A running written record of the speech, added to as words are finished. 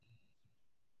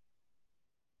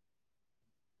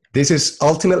This is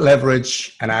Ultimate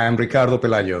Leverage, and I am Ricardo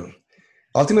Pelayo.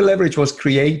 Ultimate Leverage was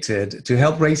created to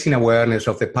help raising awareness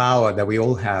of the power that we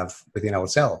all have within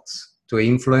ourselves to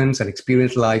influence and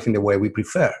experience life in the way we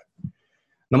prefer.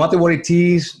 No matter what it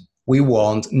is we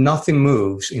want, nothing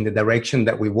moves in the direction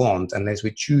that we want unless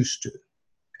we choose to.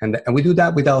 And we do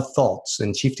that with our thoughts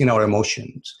and shifting our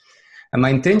emotions. And my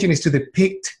intention is to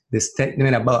depict the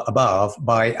statement above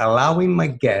by allowing my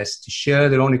guests to share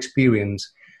their own experience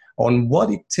on what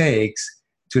it takes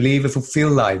to live a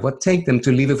fulfilled life, what takes them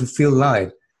to live a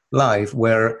fulfilled life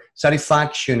where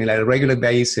satisfaction on a regular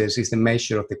basis is the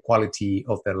measure of the quality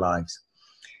of their lives.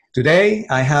 Today,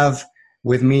 I have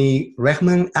with me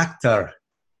Rehman Akhtar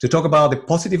to talk about the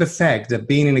positive effect that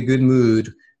being in a good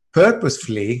mood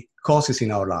purposefully causes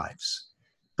in our lives.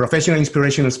 Professional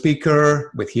inspirational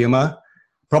speaker with humor,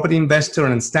 property investor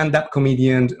and stand-up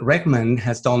comedian, Rehman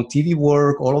has done TV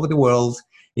work all over the world,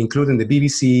 including the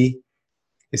BBC.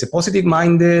 He's a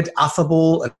positive-minded,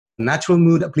 affable, and natural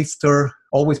mood uplifter,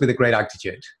 always with a great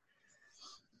attitude.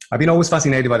 I've been always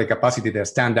fascinated by the capacity that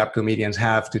stand-up comedians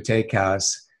have to take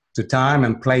us to time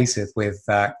and places with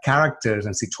characters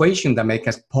and situations that make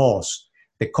us pause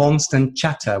the constant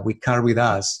chatter we carry with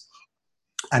us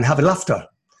and have a laughter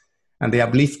and the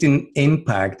uplifting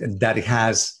impact that it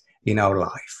has in our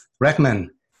life. Rehman,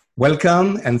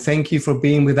 welcome and thank you for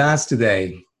being with us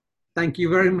today. Thank you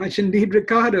very much indeed,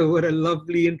 Ricardo. What a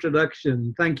lovely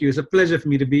introduction. Thank you. It's a pleasure for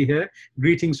me to be here.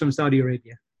 Greetings from Saudi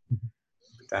Arabia.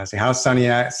 Fantastic. How's sunny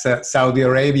Saudi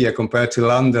Arabia compared to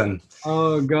London?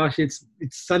 Oh gosh, it's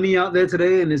sunny out there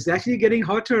today, and it's actually getting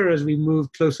hotter as we move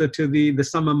closer to the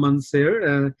summer months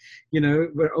here.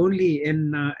 We're only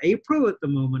in April at the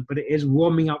moment, but it is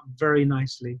warming up very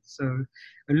nicely. So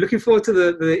I'm looking forward to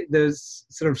the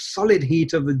sort of solid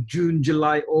heat of the June,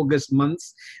 July, August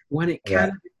months when it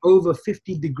can be over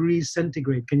 50 degrees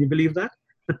centigrade. Can you believe that?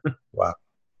 Wow.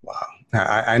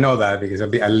 I know that because I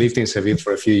lived in Seville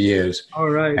for a few years. All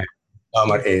right.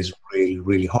 Summer is really,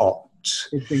 really hot.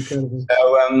 It's incredible.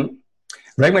 So,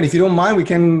 Rehman, if you don't mind, we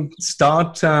can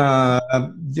start,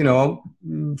 finding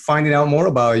out more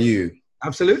about you.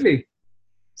 Absolutely.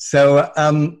 So,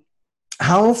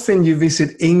 how often you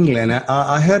visit England?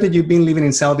 I heard that you've been living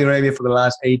in Saudi Arabia for the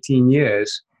last 18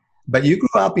 years, but you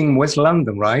grew up in West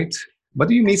London, right? What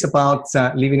do you miss about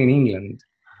living in England?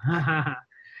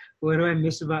 What do I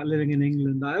miss about living in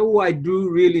England? I do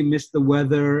really miss the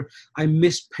weather. I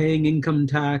miss paying income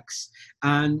tax.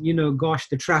 And, gosh,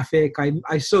 the traffic.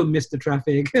 I so miss the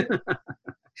traffic.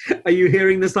 Are you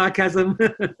hearing the sarcasm?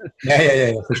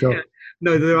 Yeah, for sure.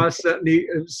 No, there are certainly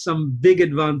some big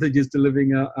advantages to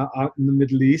living out in the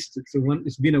Middle East.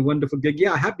 It's been a wonderful gig.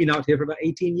 Yeah, I have been out here for about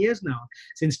 18 years now.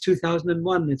 Since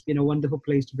 2001, it's been a wonderful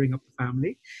place to bring up the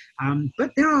family. But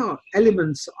there are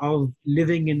elements of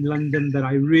living in London that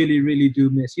I really, really do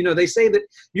miss. They say that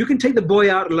you can take the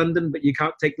boy out of London, but you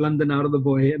can't take London out of the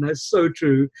boy. And that's so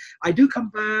true. I do come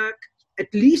back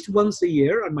at least once a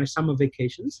year on my summer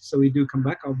vacations. So we do come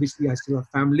back. Obviously, I still have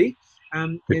family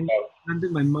in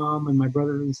London, my mom and my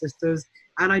brothers and sisters.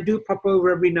 And I do pop over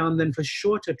every now and then for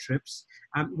shorter trips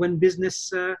when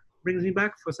business brings me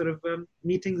back for sort of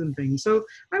meetings and things. So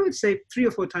I would say 3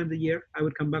 or 4 times a year, I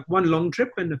would come back. One long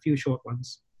trip and a few short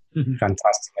ones.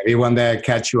 Fantastic. Maybe one day I'll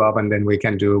catch you up and then we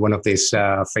can do one of these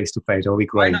face-to-face. It'll be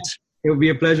great. It will be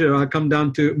a pleasure. I'll come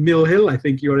down to Mill Hill. I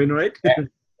think you're in, right? Yeah,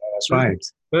 that's right.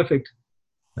 Perfect.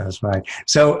 That's right.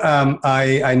 So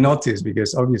I noticed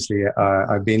because obviously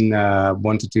I've been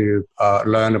wanted to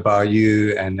learn about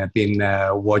you, and I've been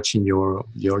watching your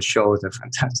shows. They're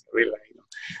fantastic, really,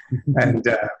 and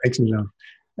makes me laugh.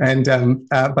 And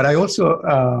but I also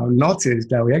noticed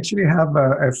that we actually have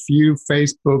a few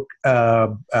Facebook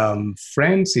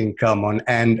friends in common,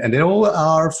 and they all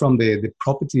are from the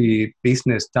property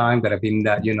business time that I've been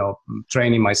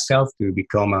training myself to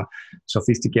become a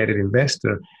sophisticated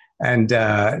investor. And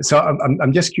so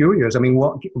I'm just curious. I mean,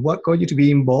 what got you to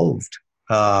be involved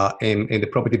in the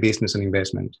property business and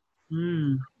investment?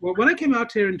 Well, when I came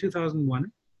out here in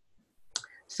 2001,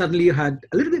 suddenly you had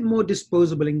a little bit more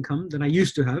disposable income than I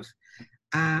used to have.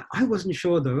 I wasn't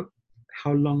sure, though,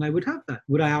 how long I would have that.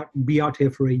 Would I be out here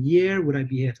for a year? Would I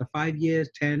be here for 5 years,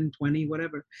 10, 20,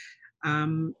 whatever?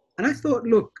 And I thought,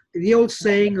 look, the old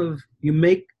saying of you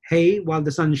make hay while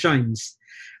the sun shines.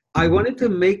 I wanted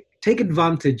to take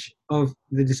advantage of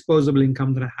the disposable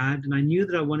income that I had, and I knew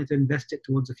that I wanted to invest it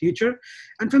towards the future.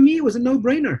 And for me, it was a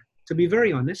no-brainer, to be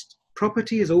very honest.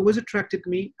 Property has always attracted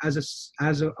me as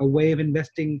a way of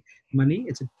investing money.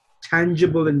 It's a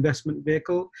tangible investment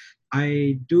vehicle.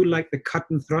 I do like the cut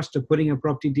and thrust of putting a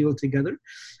property deal together.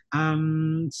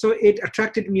 So it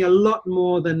attracted me a lot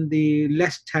more than the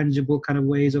less tangible kind of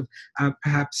ways of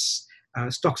perhaps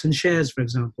stocks and shares, for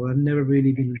example. I've never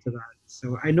really been into that.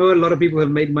 So I know a lot of people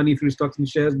have made money through stocks and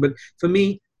shares, but for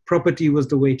me, property was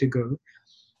the way to go.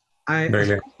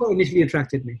 That's what initially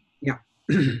attracted me. Yeah.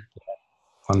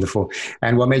 Wonderful.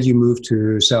 And what made you move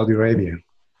to Saudi Arabia?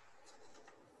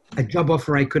 A job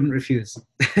offer I couldn't refuse.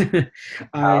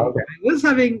 I was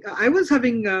having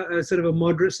a sort of a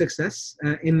moderate success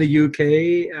in the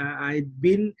UK. I'd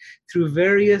been through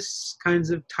various kinds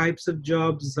of types of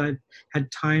jobs. I've had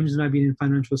times when I've been in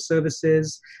financial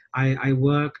services. I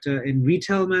worked in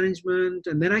retail management,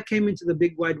 and then I came into the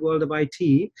big wide world of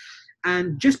IT.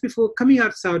 And just before coming out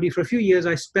of Saudi, for a few years,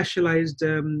 I specialized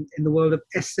in the world of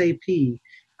SAP,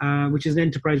 which is an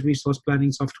enterprise resource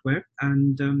planning software.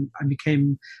 And I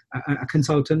became a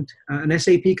consultant, an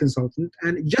SAP consultant.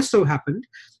 And it just so happened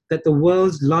that the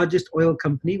world's largest oil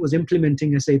company was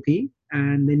implementing SAP,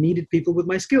 and they needed people with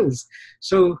my skills.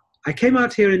 So I came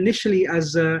out here initially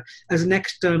as an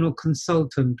external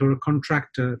consultant or a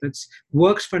contractor that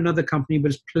works for another company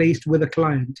but is placed with a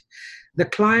client. The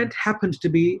client happened to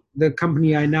be the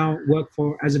company I now work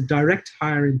for as a direct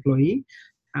hire employee.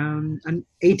 And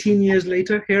 18 years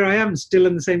later, here I am, still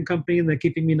in the same company, and they're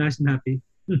keeping me nice and happy.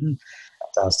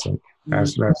 Fantastic.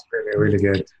 That's really, really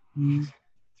good.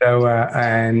 So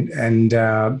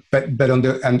but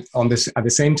on this at the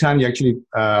same time, you actually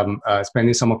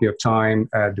spending some of your time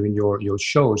doing your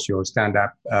shows, your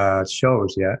stand-up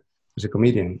shows, yeah, as a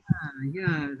comedian.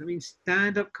 Yeah. I mean,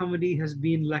 stand-up comedy has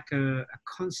been like a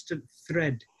constant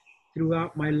thread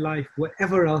throughout my life,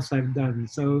 whatever else I've done.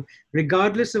 So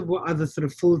regardless of what other sort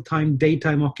of full-time,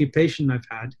 daytime occupation I've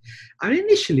had, and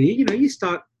initially, you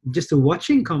start just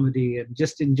watching comedy and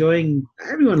just enjoying.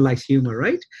 Everyone likes humor,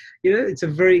 right? It's a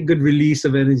very good release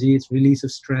of energy. It's release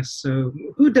of stress. So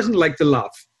who doesn't like to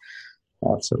laugh?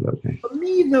 Absolutely. For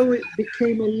me, though, it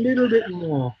became a little bit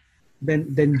more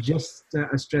than just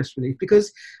a stress relief,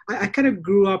 because I kind of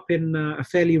grew up in a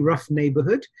fairly rough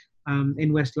neighborhood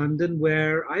in West London,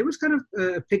 where I was kind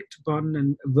of picked upon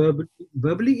and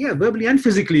verbally and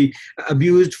physically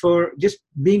abused for just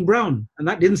being brown. And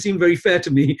that didn't seem very fair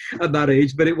to me at that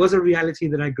age, but it was a reality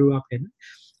that I grew up in.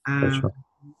 That's right.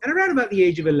 And around about the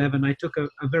age of 11, I took a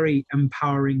very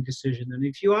empowering decision. And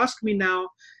if you ask me now,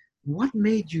 what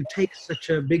made you take such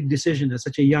a big decision at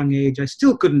such a young age? I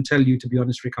still couldn't tell you, to be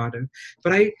honest, Ricardo.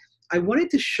 But I wanted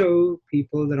to show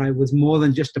people that I was more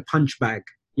than just a punch bag,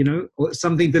 or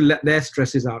something to let their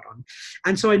stresses out on.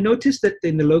 And so I noticed that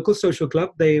in the local social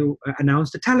club, they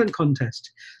announced a talent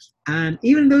contest. And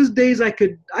even in those days, I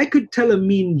could tell a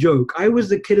mean joke. I was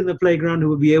the kid in the playground who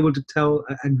would be able to tell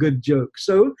a good joke.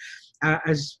 So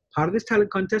as part of this talent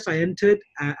contest, I entered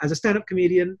as a stand-up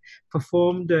comedian,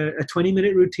 performed a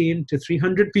 20-minute routine to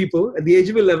 300 people at the age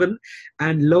of 11.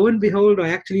 And lo and behold, I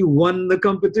actually won the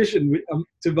competition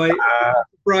to my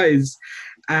prize.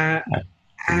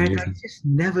 And I just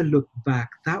never looked back.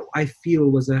 That, I feel,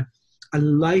 was a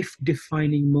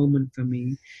life-defining moment for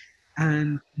me.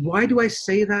 And why do I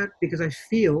say that? Because I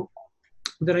feel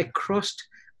that I crossed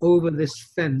over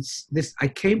this fence. I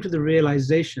came to the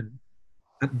realization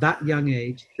at that young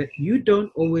age that you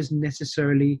don't always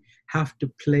necessarily have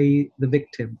to play the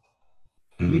victim.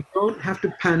 You don't have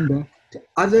to pander to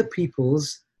other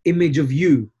people's image of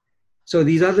you. So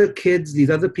these other kids, these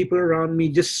other people around me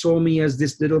just saw me as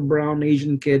this little brown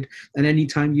Asian kid, and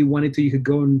anytime you wanted to, you could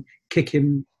go and kick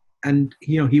him and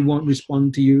he won't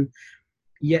respond to you.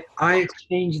 Yet I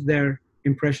changed their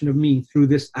impression of me through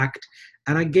this act,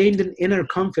 and I gained an inner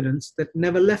confidence that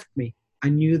never left me. I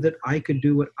knew that I could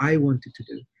do what I wanted to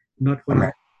do, not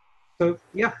what So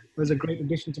yeah, it was a great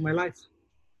addition to my life.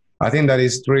 I think that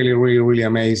is really, really, really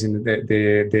amazing.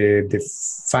 The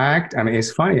fact, I mean,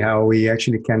 it's funny how we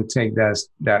actually can take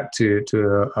that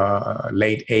to a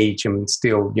late age and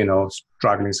still,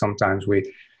 struggling sometimes with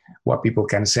what people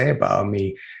can say about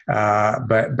me.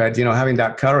 But having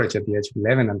that courage at the age of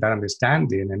 11 and that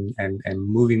understanding and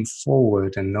moving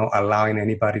forward and not allowing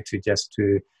anybody to just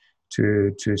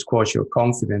to squash your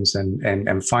confidence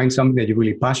and find something that you're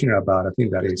really passionate about. I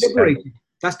think that is liberating.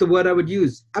 That's the word I would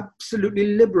use.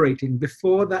 Absolutely liberating.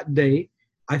 Before that day,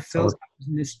 I felt I was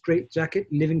in this straitjacket,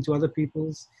 living to other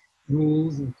people's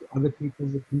rules and to other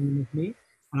people's opinion of me.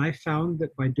 And I found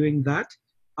that by doing that,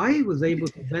 I was able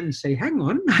to then say, hang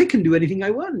on, I can do anything I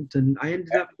want. And I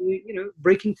ended up,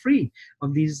 breaking free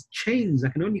of these chains. I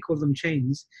can only call them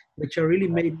chains, which are really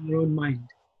made in your own mind.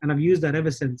 And I've used that ever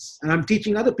since. And I'm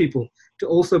teaching other people to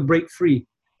also break free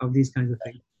of these kinds of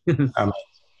things.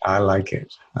 I like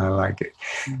it.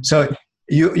 So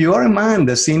You are a man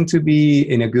that seems to be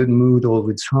in a good mood all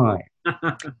the time.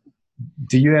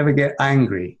 Do you ever get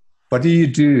angry? What do you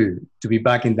do to be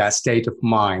back in that state of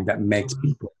mind that makes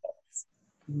people?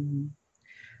 Mm.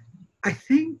 I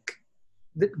think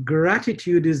that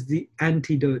gratitude is the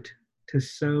antidote to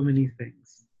so many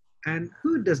things. And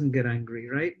who doesn't get angry,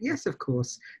 right? Yes, of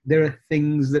course. There are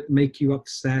things that make you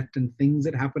upset and things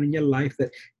that happen in your life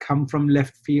that come from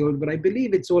left field, but I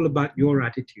believe it's all about your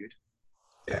attitude.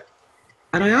 Yeah.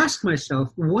 And I ask myself,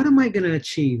 what am I going to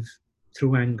achieve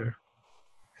through anger?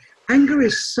 Anger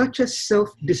is such a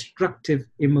self-destructive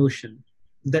emotion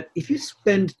that if you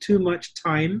spend too much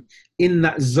time in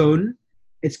that zone,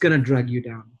 it's going to drag you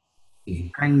down.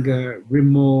 Anger,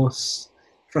 remorse,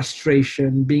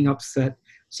 frustration, being upset.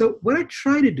 So what I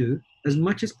try to do as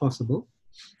much as possible,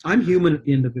 I'm human at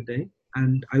the end of the day,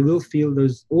 and I will feel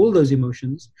all those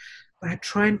emotions, but I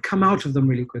try and come out of them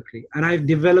really quickly. And I've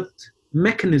developed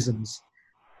mechanisms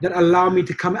that allow me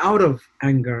to come out of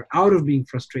anger, out of being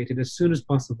frustrated as soon as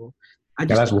possible. I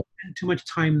just don't spend too much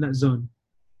time in that zone.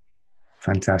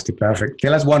 Fantastic, perfect.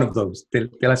 Tell us one of those.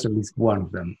 Tell us at least one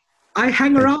of them. I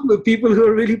hang around with people who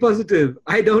are really positive.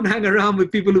 I don't hang around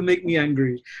with people who make me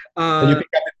angry. You pick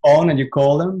up the phone and you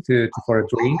call them for a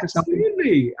drink or something?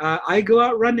 Absolutely. I go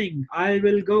out running. I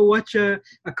will go watch a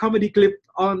comedy clip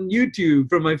on YouTube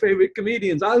from my favorite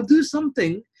comedians. I'll do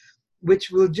something which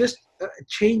will just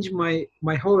change my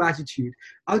whole attitude.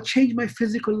 I'll change my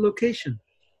physical location.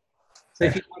 So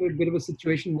if you've got a bit of a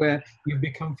situation where you've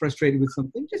become frustrated with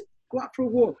something, just go out for a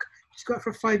walk. Just go out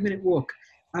for a 5-minute walk.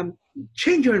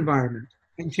 Change your environment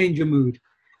and change your mood.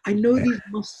 I know these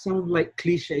must sound like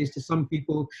cliches to some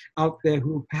people out there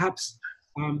who perhaps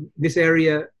this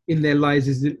area in their lives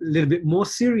is a little bit more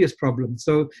serious problem.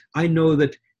 So I know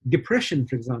that depression,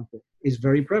 for example, is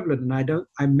very prevalent,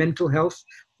 and mental health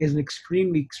is an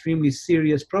extremely, extremely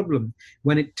serious problem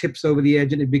when it tips over the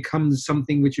edge and it becomes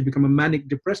something which you become a manic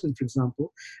depressant, for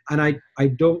example. And I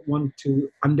don't want to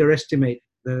underestimate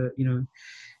the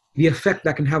effect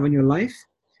that can have on your life.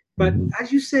 But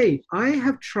as you say, I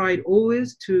have tried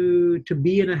always to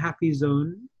be in a happy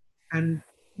zone. And,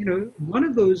 one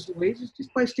of those ways is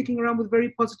just by sticking around with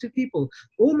very positive people.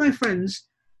 All my friends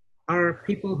are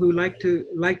people who like to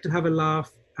have a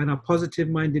laugh and are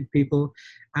positive-minded people.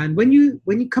 And when you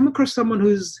come across someone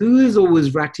who is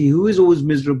always ratty, who is always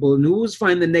miserable, and who always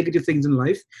find the negative things in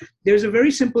life, there's a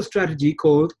very simple strategy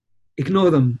called ignore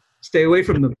them, stay away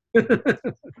from them.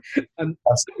 And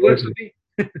it works for me.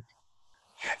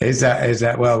 Is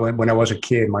that well? When I was a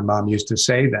kid, my mom used to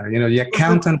say that. You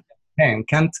count until 10,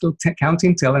 count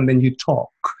until, and then you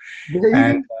talk.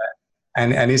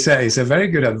 And it's a very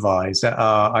good advice.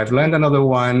 I've learned another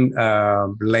one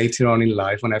later on in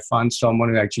life when I found someone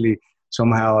who actually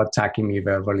somehow attacking me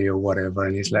verbally or whatever,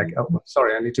 and he's like, "Oh,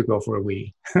 sorry, I need to go for a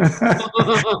wee."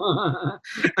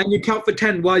 And you count for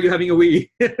 10 while you're having a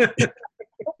wee.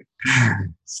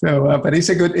 So, but it's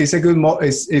a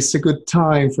good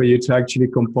time for you to actually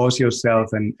compose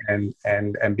yourself and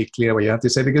be clear what you have to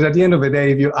say, because at the end of the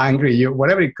day, if you're angry,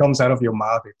 whatever it comes out of your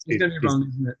mouth, it's going to be wrong,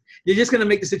 isn't it? You're just going to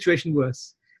make the situation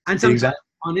worse. And sometimes,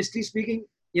 honestly speaking,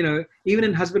 even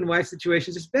in husband-wife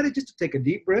situations, it's better just to take a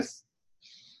deep breath.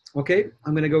 Okay,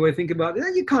 I'm going to go away and think about it.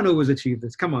 You can't always achieve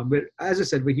this. Come on. But as I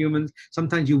said, we're humans.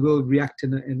 Sometimes you will react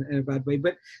in a bad way.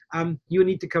 But you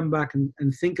need to come back and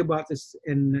think about this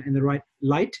in the right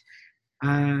light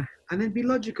and then be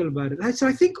logical about it. So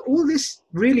I think all this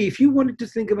really, if you wanted to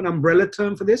think of an umbrella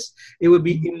term for this, it would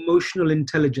be emotional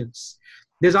intelligence.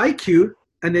 There's IQ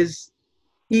and there's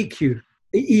EQ,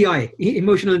 EI,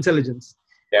 emotional intelligence.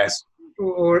 Yes.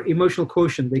 Or emotional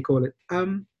quotient, they call it.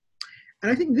 And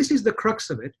I think this is the crux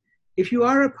of it. If you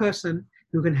are a person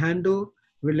who can handle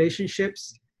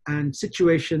relationships and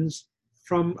situations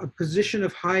from a position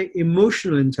of high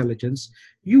emotional intelligence,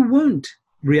 you won't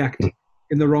react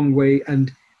in the wrong way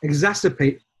and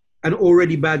exacerbate an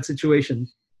already bad situation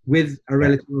with a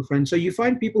relative or friend. So you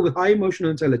find people with high emotional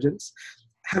intelligence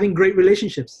having great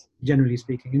relationships, generally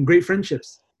speaking, and great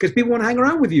friendships, because people want to hang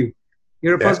around with you.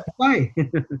 You're a positive guy.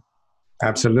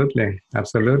 Absolutely.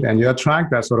 And you attract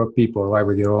that sort of people, right,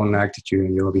 with your own attitude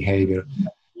and your behavior.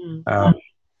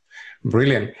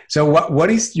 Brilliant. So what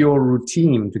is your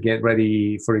routine to get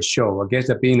ready for a show? I guess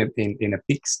that being in a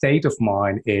peak state of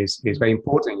mind is very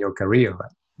important in your career,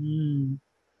 right? I'm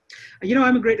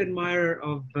a great admirer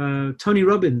of Tony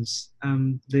Robbins,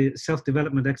 the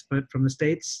self-development expert from the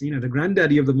States, the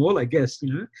granddaddy of them all, I guess,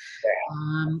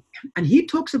 and he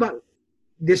talks about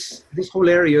this whole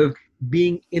area of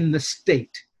being in the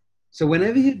state. So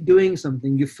whenever you're doing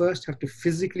something, you first have to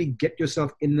physically get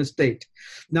yourself in the state.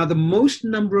 Now, the most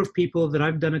number of people that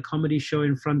I've done a comedy show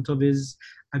in front of is,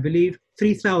 I believe,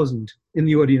 3,000 in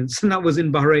the audience. And that was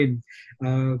in Bahrain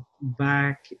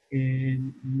back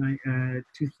in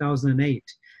 2008.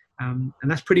 And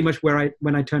that's pretty much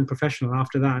when I turned professional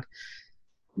after that.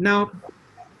 Now,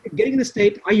 getting in the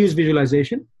state, I use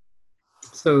visualization.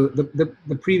 So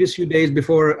the previous few days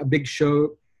before a big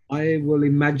show, I will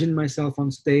imagine myself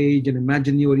on stage and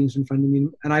imagine the audience in front of me.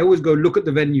 And I always go look at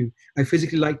the venue. I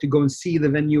physically like to go and see the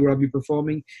venue where I'll be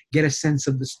performing, get a sense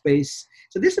of the space.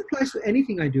 So this applies to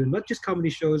anything I do, not just comedy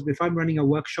shows, but if I'm running a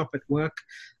workshop at work,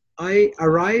 I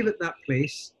arrive at that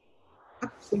place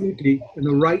absolutely in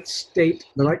the right state,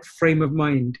 the right frame of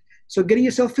mind. So getting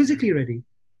yourself physically ready,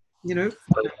 you know,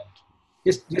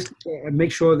 just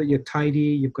make sure that you're tidy,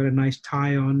 you've got a nice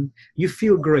tie on, you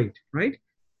feel great, right?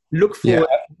 Look forward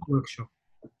to the workshop.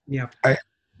 Yeah.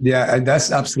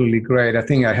 That's absolutely great. I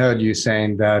think I heard you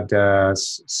saying that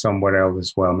somewhere else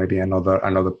as well, maybe another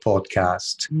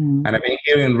podcast. And I've been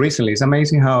hearing recently, it's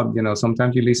amazing how, you know,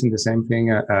 sometimes you listen to the same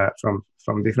thing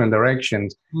from different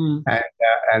directions.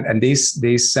 And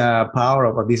this power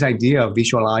of this idea of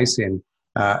visualizing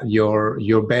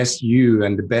your best you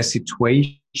and the best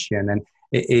situation, and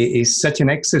it is such an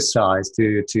exercise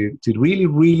to really,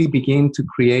 really begin to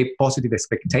create positive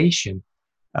expectation.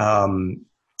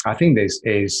 I think this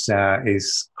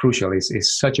is crucial.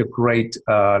 It's such a great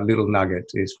little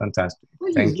nugget. It's fantastic.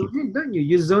 Well, Thank you. Don't you?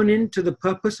 You zone into the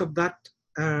purpose of that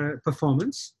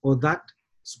performance or that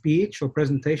speech or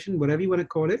presentation, whatever you want to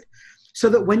call it, so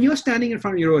that when you're standing in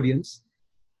front of your audience,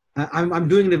 I'm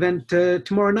doing an event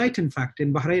tomorrow night, in fact,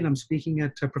 in Bahrain. I'm speaking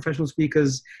at a professional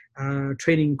speakers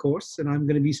training course, and I'm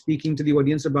going to be speaking to the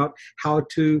audience about how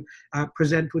to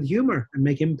present with humor and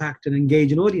make impact and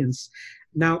engage an audience.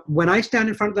 Now, when I stand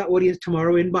in front of that audience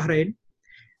tomorrow in Bahrain,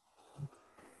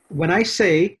 when I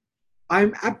say,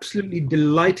 I'm absolutely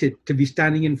delighted to be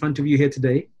standing in front of you here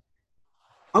today,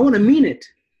 I want to mean it.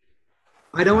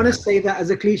 I don't want to say that as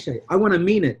a cliche. I want to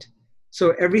mean it.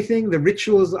 So everything, the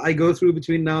rituals that I go through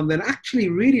between now and then, actually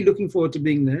really looking forward to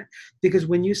being there, because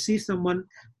when you see someone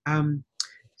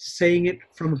saying it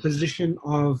from a position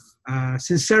of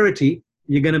sincerity,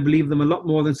 you're going to believe them a lot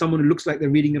more than someone who looks like they're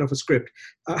reading it off a script.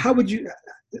 How would you,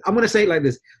 I'm going to say it like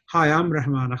this. Hi, I'm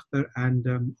Rahman Akhtar,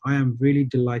 and I am really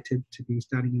delighted to be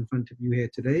standing in front of you here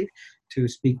today to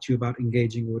speak to you about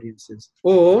engaging audiences.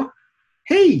 Or,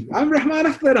 hey, I'm Rahman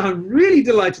Akhtar. I'm really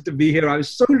delighted to be here. I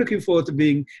was so looking forward to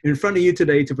being in front of you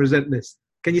today to present this.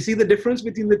 Can you see the difference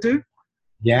between the two?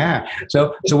 Yeah.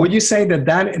 So would you say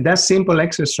that simple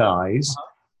exercise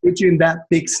put you in that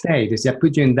big state? Is that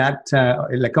put you in that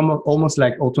like almost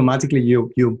like automatically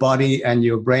your body and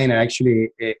your brain are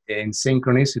actually in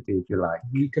synchronicity, if you like?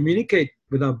 We communicate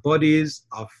with our bodies,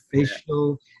 our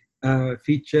facial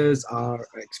features, our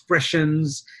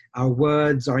expressions, our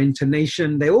words, our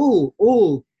intonation. They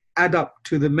all add up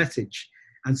to the message.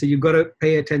 And so you've got to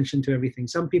pay attention to everything.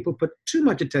 Some people put too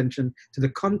much attention to the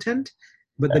content,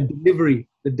 but the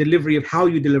delivery of how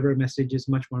you deliver a message is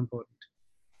much more important.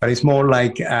 But it's more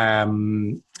like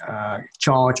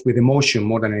charged with emotion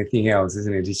more than anything else,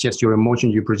 isn't it? It's just your emotion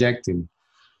you're projecting.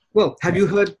 Well, have you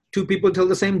heard two people tell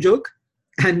the same joke?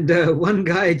 And one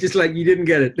guy just like, you didn't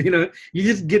get it, you know, you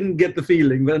just didn't get the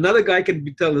feeling. But another guy can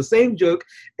tell the same joke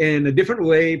in a different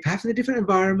way, perhaps in a different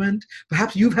environment.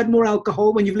 Perhaps you've had more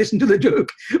alcohol when you've listened to the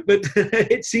joke, but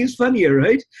it seems funnier,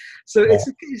 right? So it's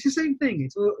the same thing.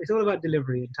 It's all about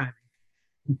delivery and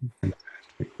timing.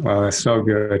 Well, that's so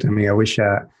good. I mean, I wish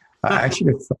I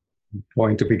actually thought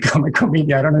point to become a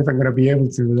comedian. I don't know if I'm going to be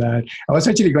able to do that. I was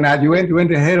actually going to add, you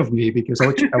went ahead of me, because I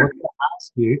was going to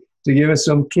ask you to give us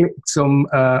some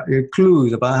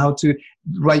clues about how to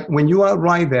write when you are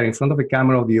right there in front of the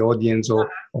camera or the audience or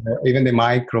even the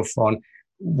microphone.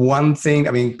 One thing,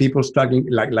 I mean, people struggling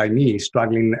like me,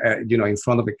 struggling, in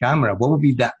front of the camera. What would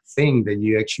be that thing that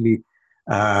you actually,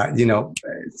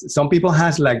 some people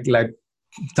has like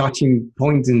touching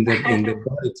points in the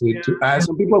body to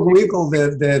some people wiggle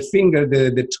the finger,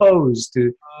 the toes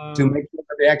to make sure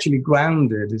that they're actually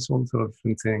grounded. It's all sort of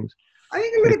different things. I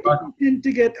think a lot of people tend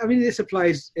to get, I mean, this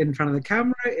applies in front of the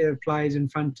camera, it applies in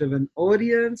front of an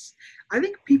audience. I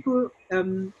think people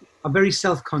are very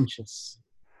self-conscious.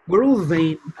 We're all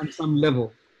vain on some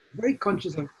level, very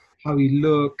conscious of how we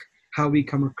look, how we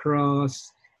come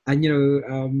across. And,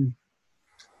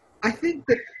 I think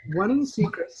that one of the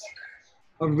secrets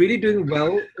of really doing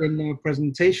well in a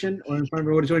presentation or in front of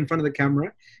an audience or in front of the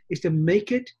camera is to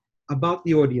make it about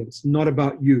the audience, not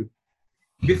about you.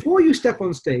 Before you step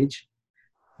on stage,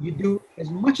 you do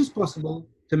as much as possible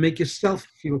to make yourself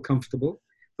feel comfortable.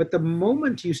 But the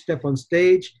moment you step on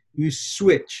stage, you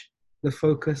switch the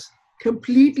focus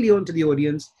completely onto the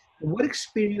audience. What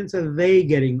experience are they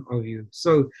getting of you?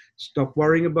 So stop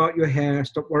worrying about your hair.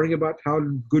 Stop worrying about how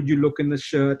good you look in the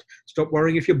shirt. Stop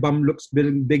worrying if your bum looks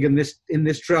big in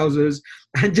this trousers,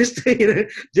 and just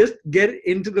just get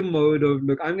into the mode of,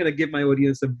 look, I'm going to give my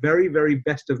audience the very, very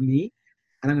best of me,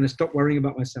 and I'm going to stop worrying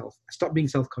about myself. Stop being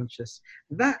self-conscious.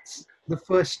 That's the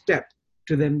first step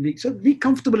to then be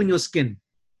comfortable in your skin.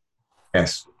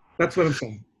 Yes, that's what I'm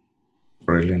saying.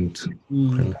 Brilliant.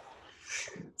 Brilliant.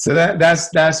 So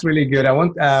that's really good. I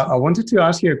wanted to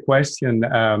ask you a question,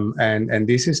 and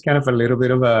this is kind of a little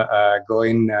bit of a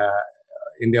going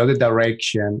in the other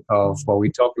direction of what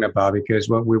we're talking about, because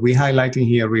what we're highlighting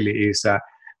here really is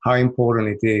how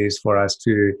important it is for us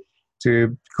to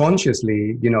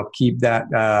consciously, keep that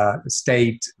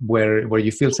state where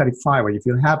you feel satisfied, where you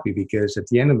feel happy, because at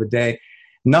the end of the day,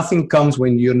 nothing comes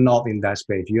when you're not in that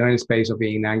space. You're in a space of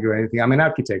being angry or anything. I'm an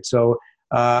architect, so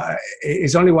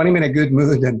it's only when I'm in a good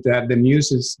mood and the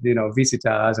muses, visit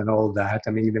us and all that.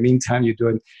 I mean, in the meantime, you're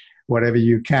doing whatever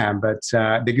you can. But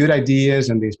the good ideas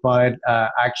and the inspired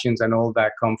actions and all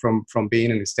that come from being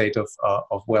in a state of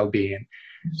well-being.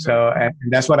 Mm-hmm. So and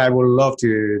that's what I would love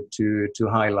to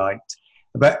highlight.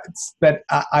 But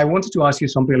I wanted to ask you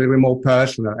something a little bit more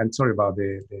personal. And sorry about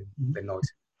the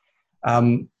noise.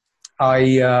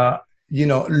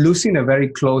 Losing a very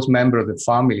close member of the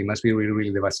family must be really,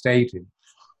 really devastating.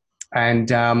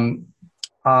 And I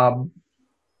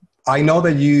know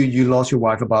that you lost your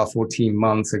wife about 14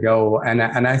 months ago,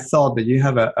 and I thought that you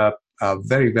have a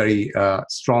very, very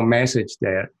strong message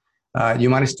there. You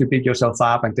managed to pick yourself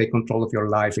up and take control of your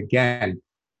life again.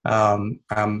 Can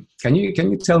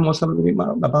you tell us a little bit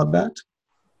more about that?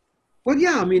 Well,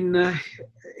 yeah, I mean,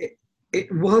 it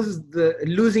was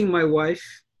losing my wife,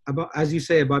 as you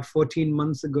say, about 14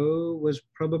 months ago, was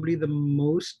probably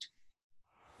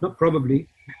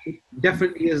it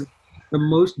definitely is the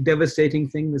most devastating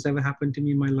thing that's ever happened to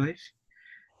me in my life.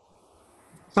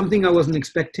 Something I wasn't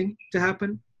expecting to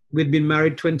happen. We'd been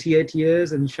married 28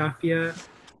 years, and Shafia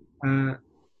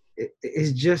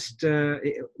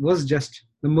it was just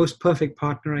the most perfect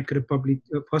partner I could have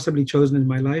possibly chosen in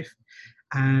my life.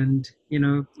 And,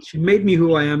 she made me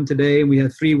who I am today. We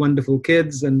had 3 wonderful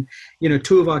kids, and,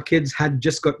 2 of our kids had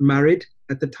just got married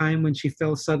at the time when she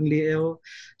fell suddenly ill.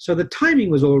 So the timing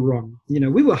was all wrong.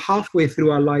 We were halfway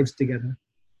through our lives together,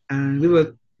 and we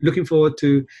were looking forward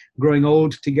to growing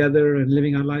old together and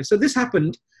living our lives. So this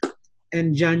happened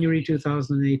in January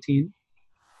 2018.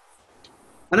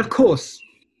 And of course,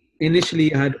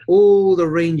 initially I had all the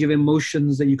range of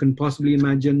emotions that you can possibly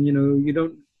imagine. You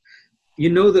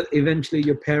know that eventually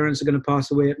your parents are going to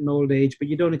pass away at an old age, but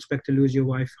you don't expect to lose your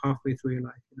wife halfway through your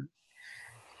life.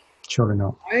 Sure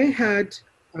enough. I had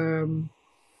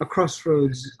a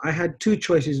crossroads. I had 2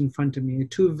 choices in front of me,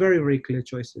 2 very, very clear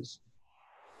choices.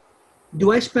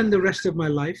 Do I spend the rest of my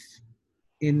life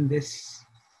in this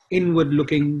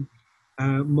inward-looking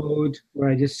mode where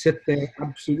I just sit there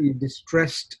absolutely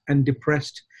distressed and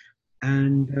depressed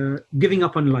and giving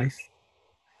up on life?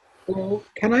 Or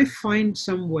can I find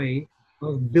some way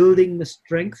of building the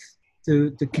strength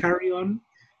to carry on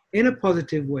in a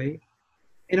positive way,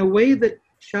 in a way that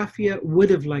Shafia would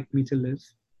have liked me to live,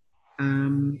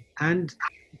 and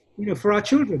for our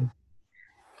children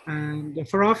and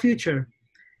for our future?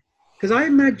 Because I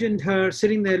imagined her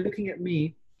sitting there looking at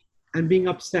me and being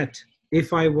upset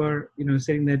if I were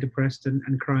sitting there depressed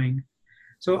and crying.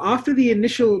 So after the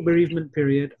initial bereavement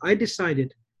period, I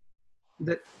decided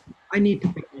that I need to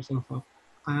pick myself up.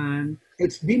 And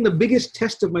it's been the biggest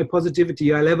test of my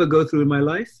positivity I'll ever go through in my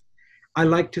life. I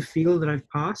like to feel that I've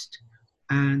passed,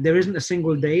 and there isn't a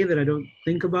single day that I don't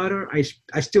think about her. I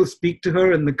still speak to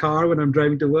her in the car when I'm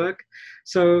driving to work.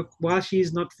 So while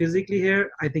she's not physically here,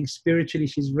 I think spiritually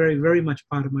she's very, very much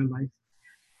part of my life.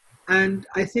 And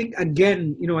I think,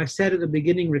 again, I said at the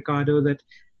beginning, Ricardo, that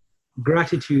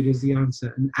gratitude is the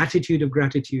answer, an attitude of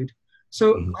gratitude.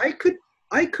 So mm-hmm.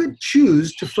 I could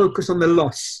choose to focus on the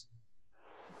loss.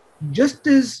 Just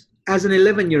as an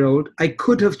 11-year-old, I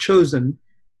could have chosen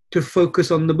to focus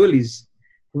on the bullies.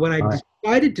 What I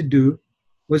decided to do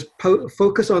was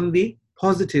focus on the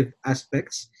positive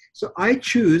aspects. So I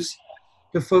choose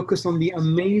to focus on the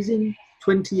amazing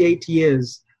 28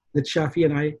 years that Shafi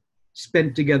and I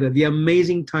spent together, the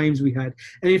amazing times we had.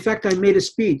 And in fact, I made a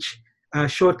speech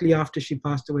shortly after she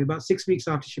passed away, about 6 weeks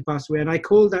after she passed away. And I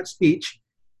called that speech,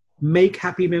 Make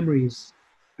Happy Memories,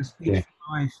 a speech for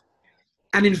my wife.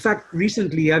 And in fact,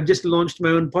 recently, I've just launched my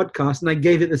own podcast and I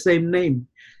gave it the same name.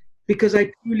 because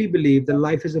I truly believe that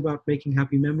life is about making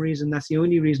happy memories, and that's the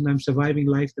only reason I'm surviving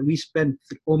life. That we spent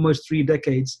almost 3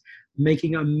 decades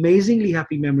making amazingly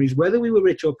happy memories, whether we were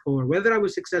rich or poor, whether I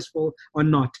was successful or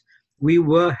not. We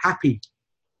were happy.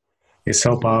 It's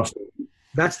so powerful.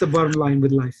 That's the bottom line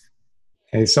with life.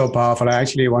 It's so powerful. I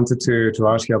actually wanted to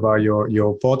ask you about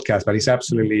your podcast, but it's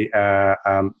absolutely,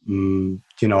 I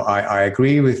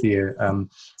agree with you.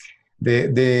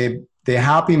 The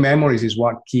happy memories is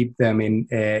what keep them in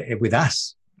with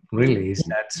us. Really, is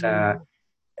that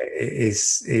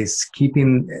is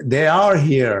keeping. They are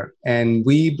here, and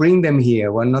we bring them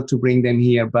here. We're not to bring them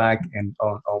here back and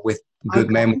with good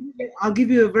memories. I'll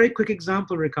give you a very quick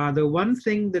example, Ricardo. One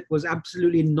thing that was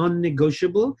absolutely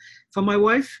non-negotiable for my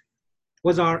wife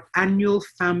was our annual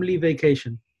family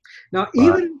vacation. Now,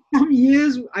 even some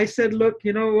years, I said, look,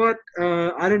 you know what?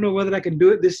 I don't know whether I can do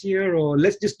it this year, or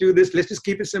let's just do this. Let's just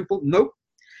keep it simple. Nope.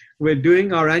 We're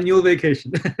doing our annual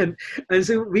vacation. and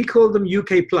so we call them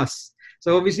UK Plus.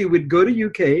 So obviously we'd go to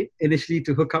UK initially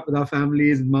to hook up with our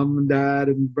families and mum and dad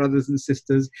and brothers and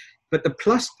sisters. But the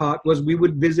plus part was we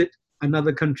would visit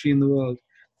another country in the world,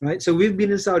 right? So we've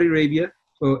been in Saudi Arabia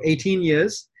for 18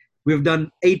 years. We've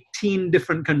done 18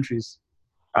 different countries.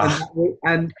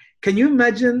 And can you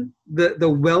imagine the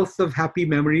wealth of happy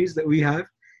memories that we have?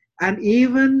 And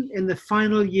even in the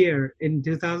final year in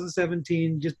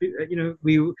 2017,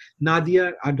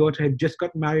 Nadia, our daughter, had just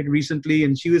got married recently,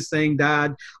 and she was saying,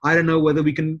 Dad, I don't know whether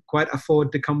we can quite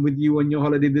afford to come with you on your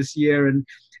holiday this year. And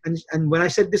when I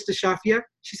said this to Shafia,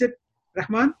 she said,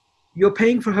 Rahman, you're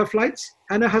paying for her flights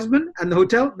and her husband and the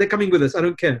hotel. They're coming with us. I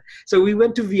don't care. So we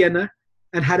went to Vienna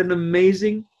and had an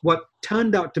amazing, what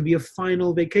turned out to be a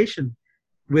final vacation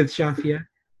with Shafia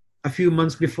a few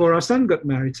months before our son got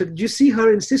married. So did you see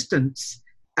her insistence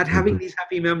at having these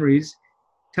happy memories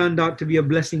turned out to be a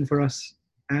blessing for us?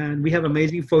 And we have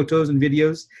amazing photos and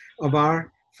videos of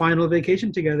our final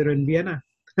vacation together in Vienna.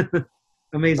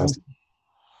 Amazing.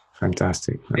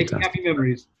 Fantastic. Making happy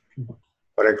memories.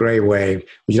 What a great way. Would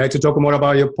you like to talk more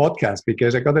about your podcast?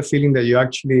 Because I got the feeling that you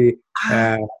actually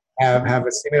have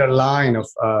a similar line of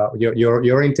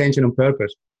your intention and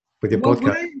purpose with your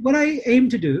podcast. What I aim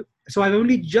to do, so I've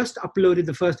only just uploaded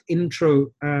the first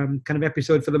intro kind of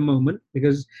episode for the moment,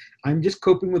 because I'm just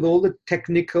coping with all the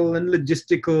technical and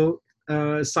logistical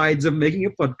sides of making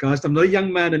a podcast. I'm not a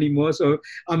young man anymore, so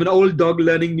I'm an old dog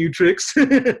learning new tricks,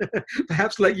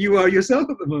 perhaps like you are yourself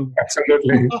at the moment.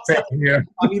 Absolutely. Yeah.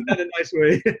 I mean that in a nice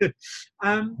way.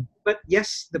 But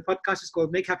yes, the podcast is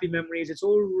called Make Happy Memories. It's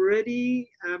already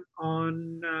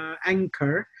on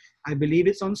Anchor. I believe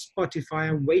it's on Spotify.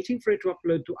 I'm waiting for it to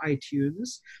upload to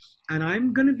iTunes. And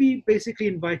I'm going to be basically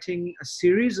inviting a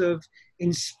series of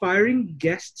inspiring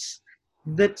guests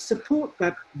that support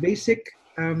that basic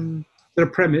the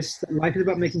premise that life is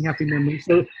about making happy memories.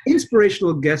 So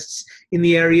inspirational guests in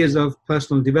the areas of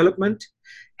personal development,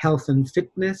 health and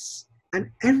fitness, and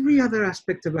every other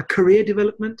aspect of career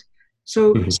development.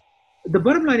 So the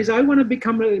bottom line is I want to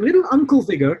become a little uncle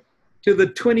figure to the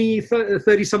 20,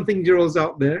 30-something-year-olds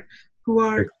out there who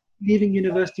are leaving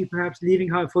university, perhaps leaving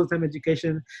full-time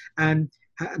education, and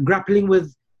grappling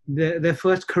with their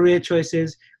first career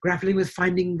choices, grappling with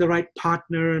finding the right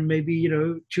partner, and maybe,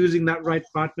 choosing that right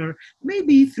partner.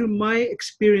 Maybe through my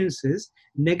experiences,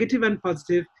 negative and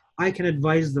positive, I can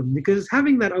advise them, because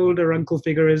having that older uncle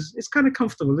figure is kind of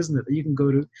comfortable, isn't it? That you can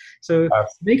go to. So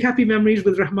Make Happy Memories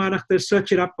with Rahman Akhtar.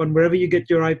 Search it up on wherever you get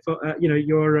your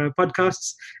your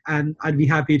podcasts, and I'd be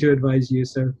happy to advise you.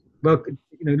 So,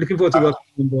 looking forward to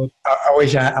welcoming you on board. I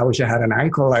wish I had an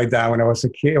uncle like that when I was a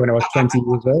kid, when I was 20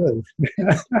 years old.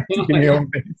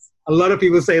 A lot of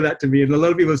people say that to me, and a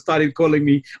lot of people started calling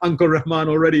me Uncle Rahman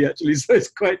already, actually. So it's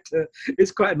quite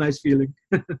a nice feeling.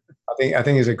 I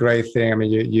think it's a great thing. I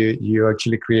mean, you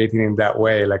actually creating in that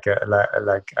way, like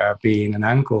being an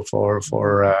uncle for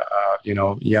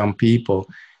young people,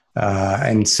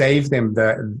 and save them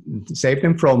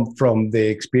from the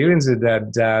experiences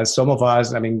that some of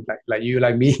us, I mean, like you,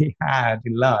 like me, had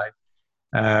in life.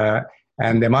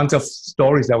 And the amount of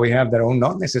stories that we have that are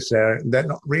not necessary, they're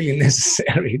not really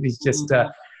necessary. It's just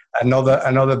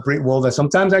another brick wall that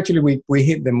sometimes actually we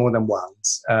hit them more than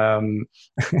once.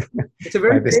 It's a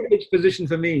very privileged position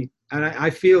for me. And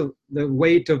I feel the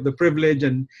weight of the privilege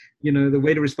and, the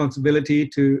weight of responsibility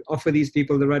to offer these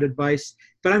people the right advice.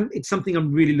 But it's something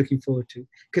I'm really looking forward to,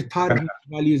 because part of my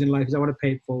values in life is I want to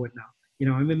pay it forward now.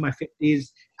 I'm in my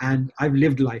 50s and I've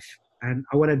lived life, and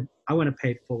I want to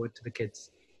pay it forward to the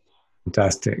kids.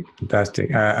 Fantastic.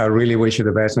 I really wish you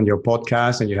the best on your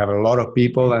podcast, and you have a lot of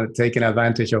people taking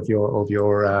advantage of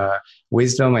your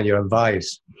wisdom and your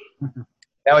advice.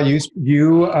 Now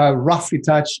you roughly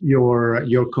touched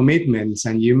your commitments,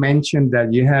 and you mentioned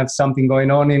that you have something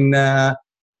going on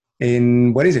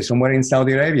in what is it? Somewhere in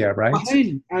Saudi Arabia, right?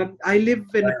 Bahrain. I live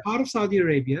in a part of Saudi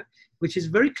Arabia, which is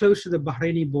very close to the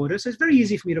Bahraini border. So it's very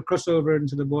easy for me to cross over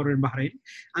into the border in Bahrain.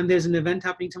 And there's an event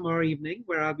happening tomorrow evening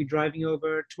where I'll be driving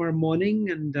over tomorrow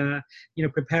morning and,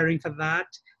 preparing for that.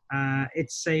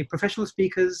 It's a professional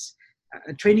speakers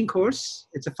training course.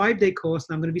 It's a 5-day course.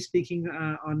 And I'm going to be speaking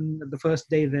on the first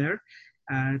day there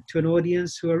to an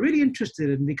audience who are really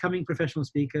interested in becoming professional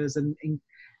speakers and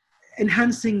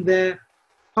enhancing their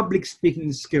public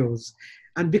speaking skills.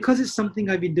 And because it's something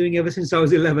I've been doing ever since I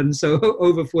was 11, so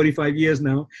over 45 years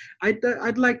now,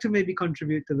 I'd like to maybe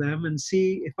contribute to them and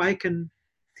see if I can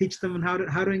teach them on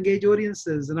how to engage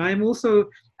audiences. And I'm also,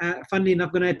 funnily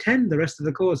enough, going to attend the rest of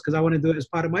the course because I want to do it as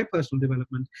part of my personal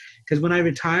development. Because when I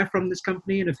retire from this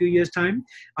company in a few years' time,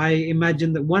 I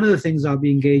imagine that one of the things I'll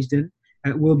be engaged in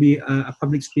will be a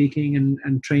public speaking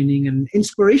and training and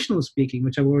inspirational speaking,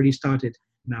 which I've already started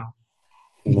now.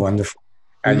 Wonderful.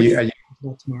 Are you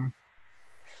tomorrow?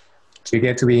 Do you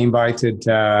get to be invited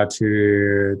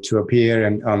to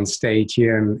appear on stage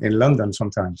here in London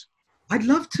sometimes? I'd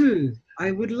love to.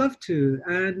 I would love to.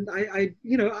 And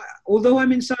although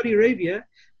I'm in Saudi Arabia,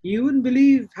 you wouldn't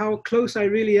believe how close I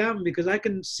really am because I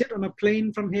can sit on a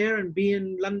plane from here and be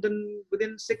in London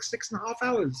within 6.5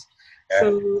 hours. Yeah.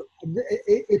 So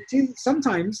it is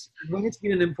sometimes when it's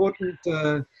been an important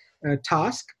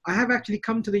task, I have actually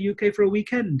come to the UK for a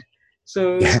weekend.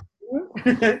 So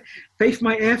pay for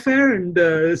my airfare and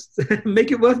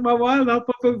make it worth my while, and I'll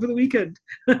pop over for the weekend.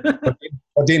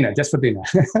 For dinner, just for dinner.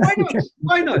 Why not?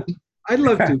 Why not? I'd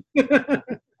love to. I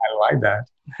like that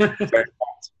very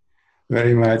much.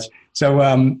 Very much. So,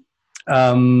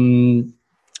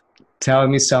 tell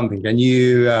me something. Can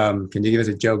you give us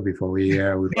a joke before we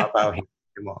wrap out here?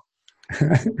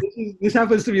 This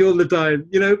happens to me all the time.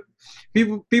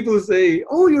 People say,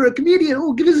 "Oh, you're a comedian.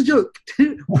 Oh, give us a joke.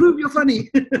 Prove you're funny."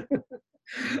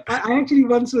 I actually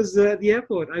once was at the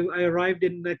airport. I arrived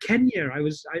in Kenya. I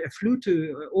flew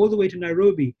all the way to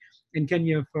Nairobi in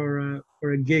Kenya for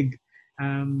a gig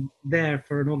there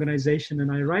for an organization.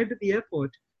 And I arrived at the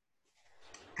airport,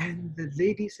 and the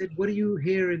lady said, "What are you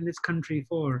here in this country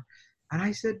for?" And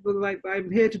I said, "Well,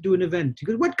 I'm here to do an event." She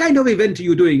goes, "What kind of event are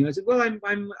you doing?" I said, "Well,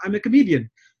 I'm a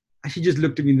comedian." And she just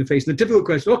looked at me in the face. And the typical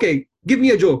question, "Okay, give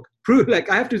me a joke. Prove I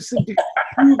have to simply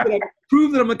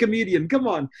prove that I'm a comedian. Come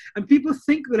on." And people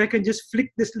think that I can just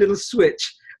flick this little switch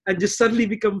and just suddenly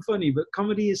become funny. But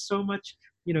comedy is so much,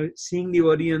 seeing the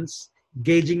audience,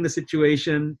 gauging the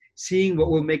situation, seeing what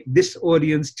will make this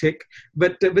audience tick.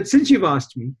 But since you've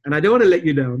asked me, and I don't want to let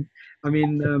you down, I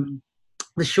mean,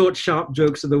 the short, sharp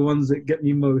jokes are the ones that get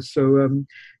me most. So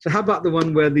how about the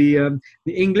one where the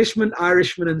Englishman,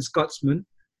 Irishman, and Scotsman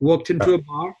walked into a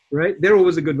bar, right? They're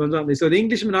always the good ones, aren't they? So the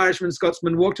Englishman, Irishman,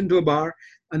 Scotsman walked into a bar,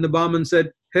 and the barman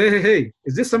said, hey,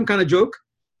 is this some kind of joke?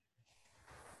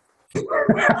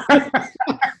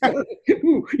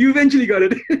 Ooh, you eventually got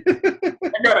it.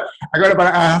 I got it,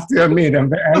 but I have to admit,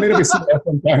 I'm a little bit slow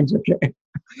sometimes, okay?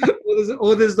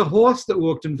 Or there's the horse that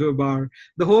walked into a bar.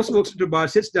 The horse walks into a bar,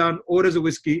 sits down, orders a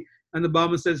whiskey, and the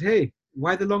barman says, "Hey,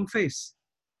 why the long face?"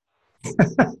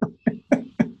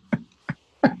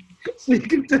 So you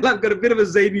can tell I've got a bit of a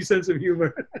zany sense of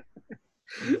humor.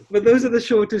 But those are the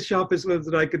shortest, sharpest ones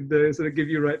that I could sort of give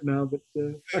you right now. But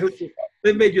I hope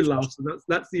they made you laugh. So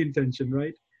that's the intention,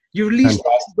 right? You release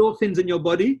endorphins in your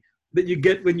body that you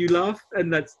get when you laugh,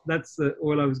 and that's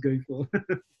all I was going for.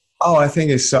 Oh, I think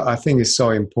it's so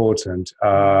important.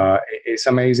 It's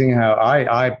amazing how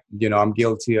I'm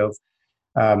guilty of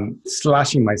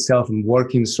slashing myself and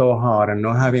working so hard and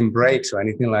not having breaks or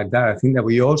anything like that. I think that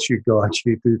we all should go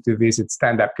actually to visit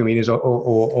stand-up comedians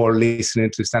or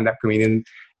listening to stand-up comedian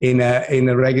in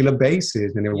a regular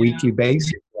basis, in a weekly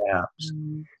basis, perhaps.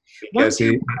 One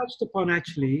thing you touched upon,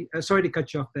 actually, sorry to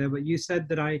cut you off there, but you said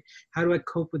that how do I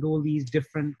cope with all these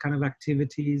different kind of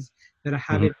activities that I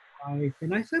have in life?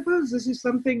 And I suppose this is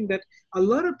something that a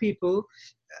lot of people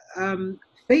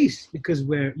face because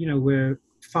we're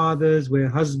fathers, we're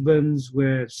husbands,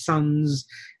 we're sons,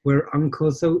 we're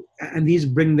uncles. So, and these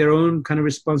bring their own kind of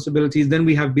responsibilities. Then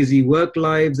we have busy work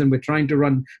lives, and we're trying to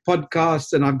run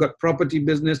podcasts, and I've got property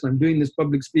business, and I'm doing this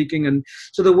public speaking. And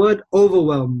so the word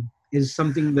overwhelm is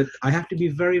something that I have to be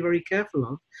very, very careful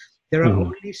of. There are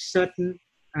only certain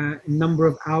number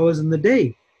of hours in the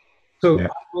day. So I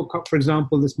woke up, for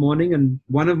example, this morning, and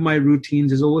one of my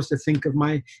routines is always to think of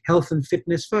my health and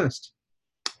fitness first.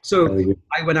 So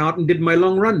I went out and did my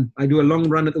long run. I do a long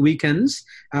run at the weekends,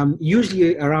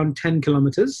 usually around 10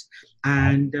 kilometers.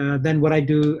 And then what I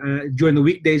do during the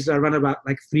weekdays, I run about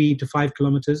like 3 to 5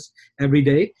 kilometers every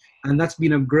day. And that's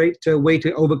been a great way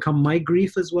to overcome my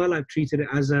grief as well. I've treated it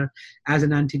as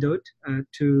an antidote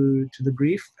to the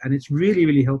grief. And it's really,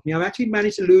 really helped me. I've actually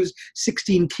managed to lose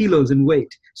 16 kilos in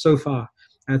weight so far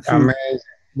through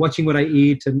watching what I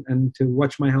eat and to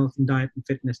watch my health and diet and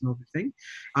fitness and everything.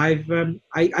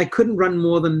 I couldn't run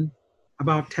more than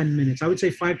about 10 minutes. I would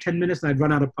say 5-10 minutes and I'd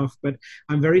run out of puff, but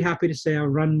I'm very happy to say I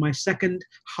run my second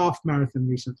half marathon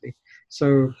recently.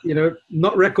 So,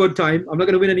 not record time. I'm not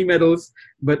going to win any medals,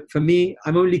 but for me,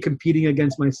 I'm only competing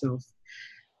against myself.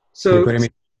 So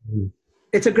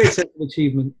it's a great sense of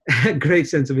achievement, a great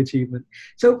sense of achievement.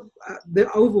 So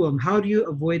the overwhelm, how do you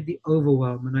avoid the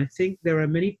overwhelm? And I think there are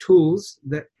many tools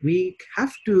that we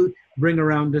have to bring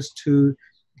around us to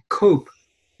cope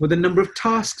with the number of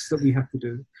tasks that we have to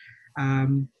do.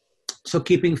 So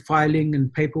keeping filing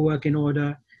and paperwork in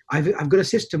order. I've got a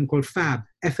system called FAB,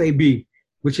 F-A-B,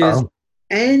 which is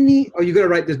you got to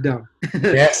write this down.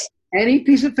 Yes. Any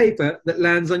piece of paper that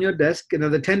lands on your desk,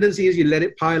 the tendency is you let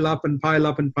it pile up and pile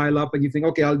up and pile up, and you think,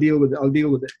 okay, I'll deal with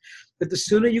it. But the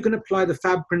sooner you can apply the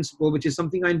FAB principle, which is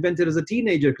something I invented as a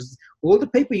teenager, because all the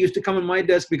paper used to come on my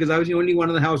desk because I was the only one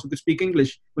in the house who could speak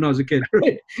English when I was a kid,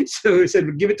 right? So I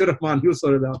said, give it to Rahman, he'll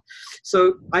sort it out.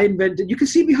 So I invented, you can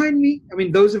see behind me,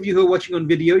 those of you who are watching on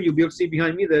video, you'll be able to see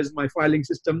behind me, there's my filing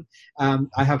system.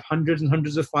 I have hundreds and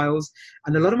hundreds of files.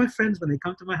 And a lot of my friends, when they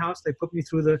come to my house, they put me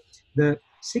through the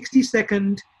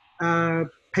 60-second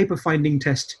paper finding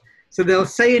test. So they'll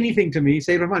say anything to me,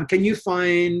 say, Rahman, can you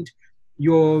find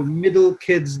your middle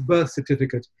kid's birth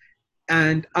certificate?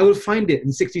 And I will find it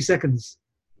in 60 seconds.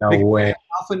 No way.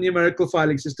 Alphanumerical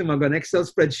filing system. I've got an Excel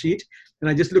spreadsheet, and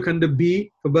I just look under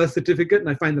B for birth certificate, and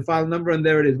I find the file number, and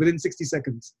there it is within 60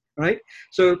 seconds. Right?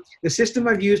 So the system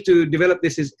I've used to develop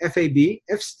this is FAB.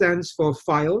 F stands for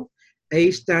file,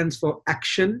 A stands for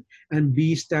action, and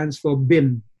B stands for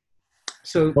bin.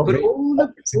 So, but all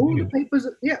the papers,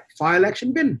 file,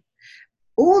 action, bin.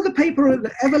 All the paper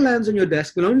that ever lands on your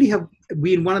desk will only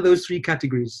be in one of those 3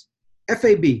 categories.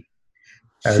 FAB.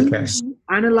 Okay. So you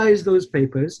analyze those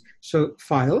papers. So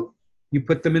file, you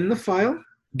put them in the file,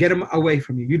 get them away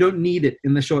from you. You don't need it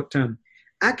in the short term.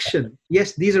 Action.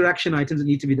 Yes, these are action items that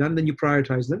need to be done. Then you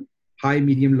prioritize them, high,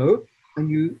 medium, low, and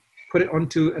you put it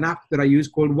onto an app that I use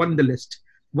called Wunderlist.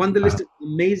 Wunderlist is an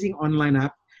amazing online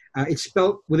app. It's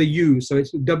spelled with a U, so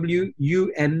it's Wunderlist.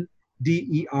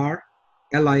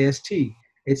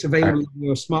 It's available on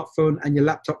your smartphone and your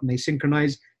laptop, and they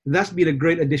synchronize. That's been a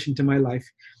great addition to my life.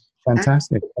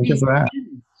 Fantastic. Thank you for that.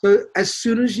 So as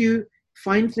soon as you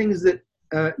find things that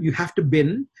you have to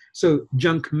bin, so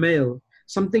junk mail,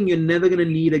 something you're never going to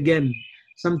need again,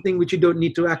 something which you don't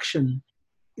need to action,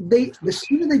 the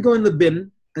sooner they go in the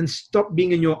bin and stop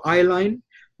being in your eye line,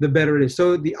 the better it is.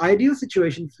 So the ideal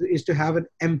situation is to have an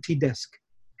empty desk,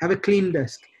 have a clean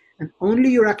desk, and only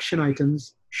your action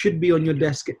items should be on your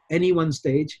desk at any one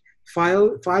stage.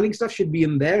 Filing stuff should be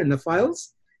in there in the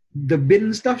files. The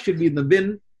bin stuff should be in the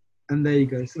bin, and there you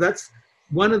go. So that's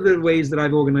one of the ways that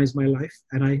I've organized my life,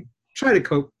 and I try to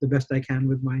cope the best I can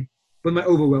with my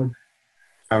overwhelm.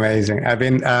 Amazing. I've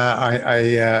been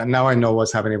now I know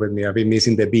what's happening with me. I've been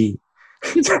missing the B.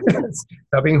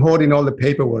 I've been hoarding all the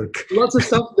paperwork. Lots of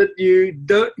stuff that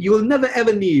you will never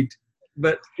ever need,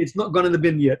 but it's not gone in the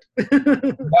bin yet.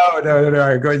 No.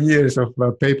 I got years of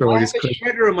paperwork. I have a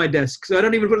shredder on my desk, so I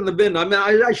don't even put it in the bin.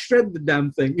 I shred the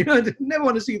damn thing. I never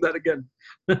want to see that again.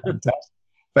 Fantastic.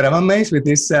 But I'm amazed with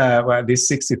this. This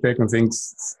 60-second thing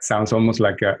sounds almost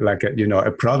like a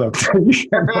product.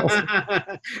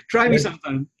 Try me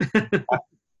sometime.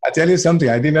 I tell you something.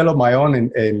 I developed my own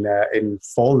in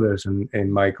folders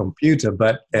in my computer,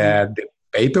 but the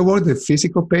paperwork, the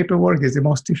physical paperwork, is the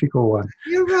most difficult one.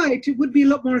 You're right. It would be a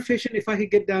lot more efficient if I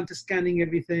could get down to scanning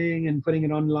everything and putting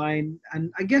it online.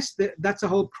 And I guess that's a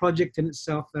whole project in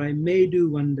itself that I may do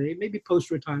one day, maybe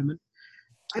post-retirement.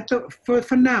 I thought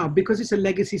for now, because it's a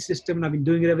legacy system, and I've been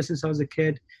doing it ever since I was a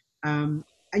kid. And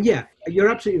yeah, you're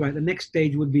absolutely right. The next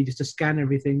stage would be just to scan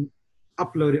everything,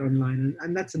 upload it online,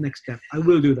 and that's the next step. I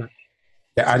will do that.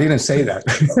 Yeah, I didn't say that.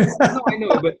 No, I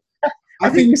know, but I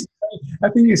think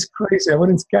it's crazy. I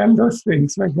wouldn't scan those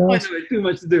things. My gosh. I know, it's too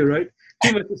much to do, right?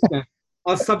 Too much to scan.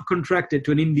 I'll subcontract it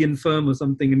to an Indian firm or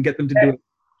something and get them to do it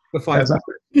for $5.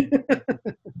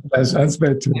 That sounds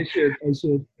better. I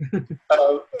should.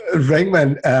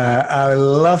 Raymond, I would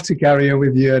love to carry on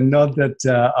with you, and not that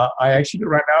I actually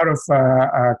ran out of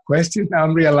questions now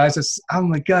and realized, oh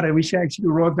my God, I wish I actually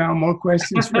wrote down more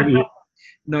questions for you.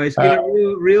 No, it's been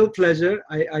a real pleasure.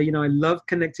 I love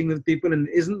connecting with people, and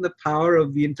isn't the power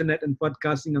of the internet and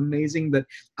podcasting amazing that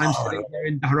I'm sitting there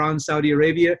in Bahrain, Saudi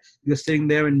Arabia, you're sitting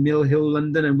there in Mill Hill,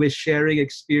 London, and we're sharing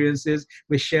experiences,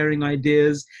 we're sharing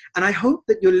ideas. And I hope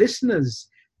that your listeners,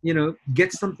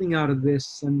 get something out of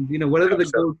this, and, whatever the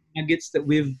gold nuggets that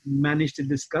we've managed to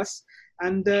discuss.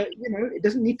 And, it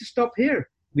doesn't need to stop here.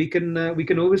 We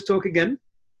can always talk again.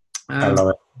 I love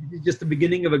it. This is just the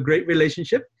beginning of a great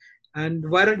relationship. And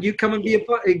why don't you come and be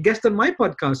a guest on my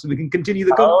podcast so we can continue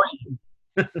the conversation?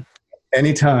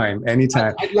 Anytime.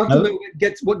 I'd love to know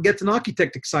what gets an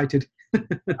architect excited.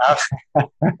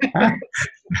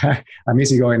 I'm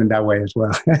easy going in that way as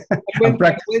well. I'm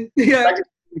practically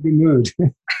in mood.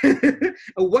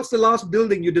 What's the last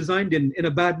building you designed in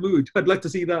a bad mood? I'd like to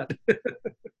see that.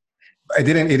 It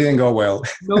didn't go well.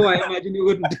 No, I imagine it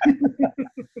wouldn't.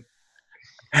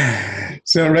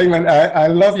 So Raymond, I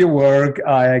love your work.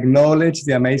 I acknowledge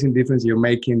the amazing difference you're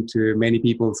making to many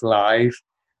people's life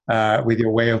with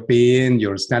your way of being,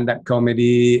 your stand-up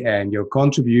comedy, and your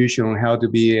contribution on how to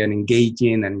be an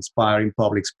engaging and inspiring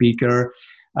public speaker.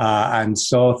 I'm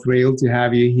so thrilled to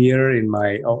have you here in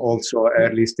my also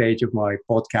early stage of my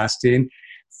podcasting.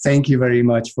 Thank you very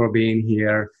much for being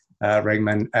here,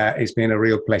 Raymond. It's been a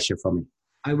real pleasure for me.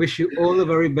 I wish you all the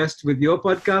very best with your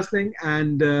podcasting,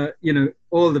 and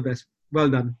all the best. Well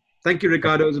done. Thank you,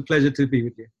 Ricardo. It was a pleasure to be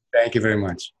with you. Thank you very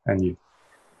much. And you.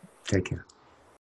 Take care.